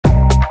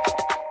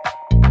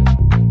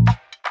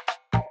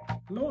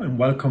and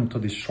welcome to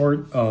this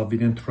short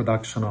video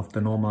introduction of the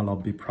Noma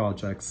Lobby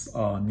Project's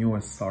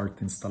newest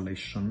art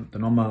installation. The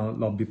Noma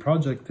Lobby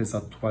Project is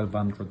at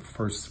 1200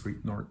 First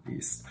Street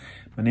Northeast.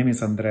 My name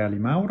is Andrea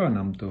Limauro and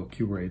I'm the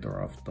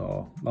curator of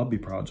the Lobby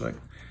Project.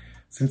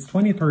 Since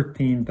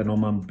 2013, the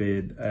Noma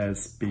BID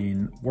has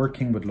been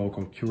working with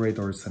local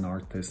curators and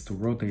artists to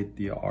rotate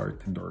the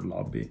art in their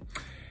lobby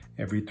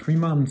every 3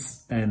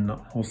 months and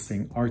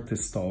hosting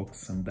artist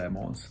talks and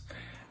demos.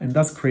 And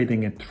thus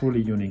creating a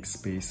truly unique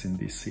space in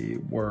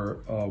DC where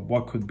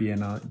what could be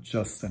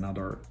just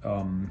another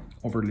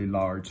overly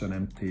large and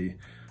empty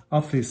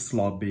office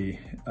lobby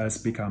has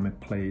become a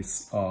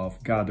place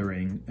of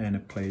gathering and a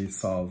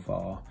place of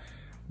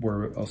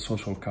where a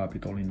social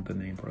capital in the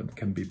neighborhood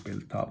can be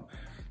built up.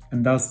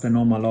 And thus the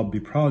Noma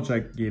Lobby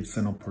Project gives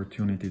an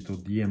opportunity to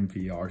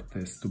DMV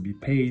artists to be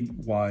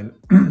paid while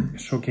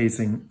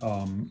showcasing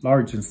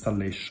large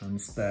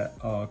installations that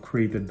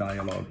create a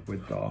dialogue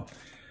with the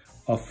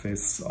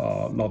office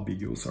lobby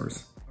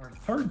users. Our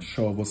third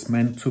show was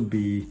meant to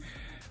be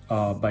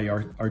by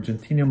our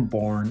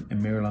Argentinian-born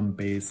and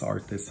Maryland-based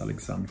artist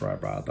Alexandra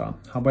Arata.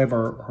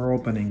 However, her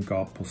opening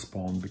got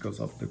postponed because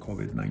of the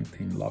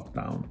COVID-19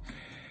 lockdown.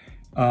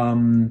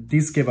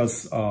 This gave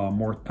us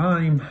more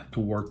time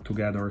to work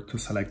together to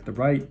select the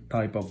right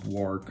type of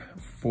work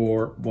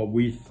for what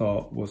we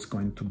thought was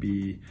going to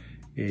be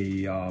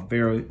a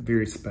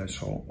very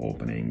special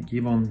opening,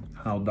 given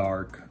how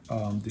dark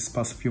these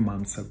past few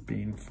months have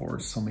been for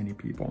so many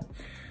people.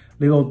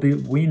 Little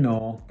did we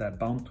know that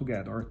Bound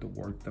Together, the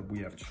work that we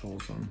have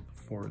chosen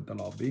for the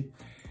lobby,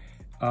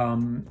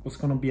 was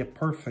going to be a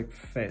perfect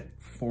fit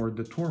for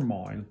the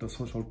turmoil, the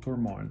social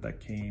turmoil that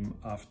came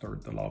after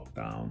the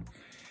lockdown,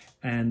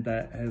 and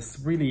that has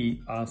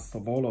really asked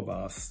of all of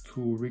us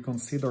to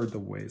reconsider the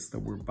ways that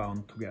we're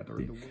bound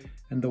together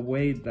and the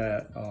way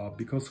that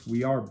because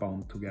we are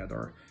bound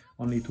together,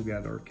 only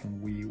together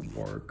can we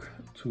work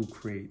to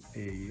create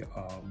a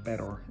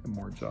better and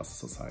more just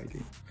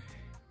society.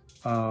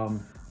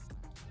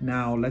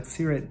 Now let's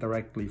hear it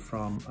directly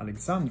from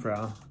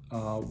Alexandra,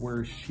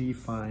 where she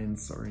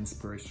finds her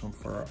inspiration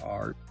for her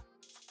art.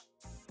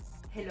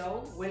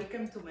 Hello,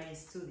 welcome to my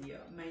studio.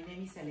 My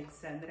name is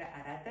Alexandra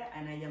Arata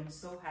and I am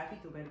so happy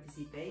to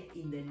participate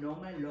in the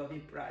Noma Lobby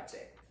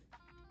Project.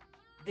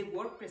 The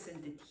work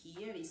presented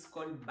here is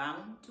called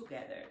Bound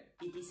Together.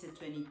 It is a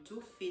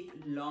 22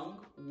 feet long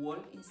wall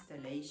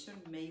installation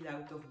made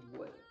out of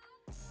wood.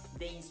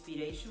 The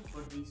inspiration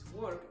for this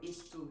work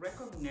is to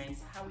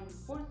recognize how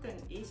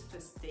important it is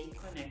to stay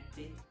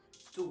connected,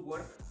 to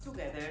work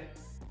together,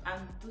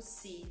 and to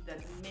see that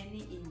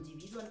many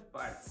individual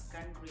parts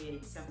can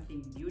create something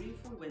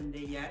beautiful when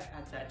they are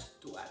attached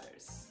to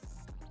others.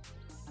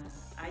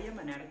 I am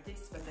an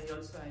artist, but I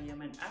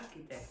am an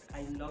architect.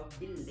 I love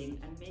building,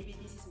 and maybe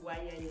this is why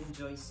I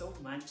enjoy so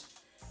much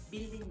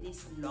building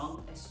these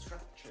long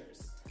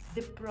structures.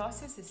 The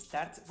process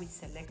starts with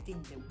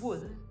selecting the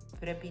wood,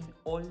 prepping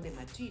all the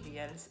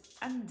materials,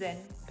 and then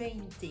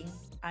painting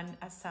and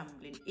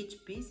assembling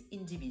each piece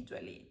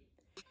individually.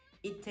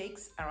 It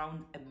takes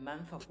around a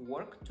month of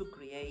work to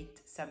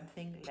create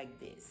something like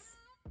this.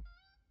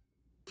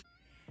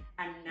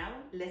 And now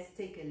let's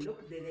take a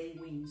look the day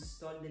we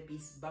install the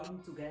piece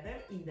Bound Together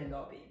in the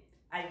lobby.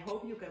 I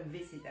hope you can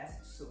visit us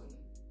soon.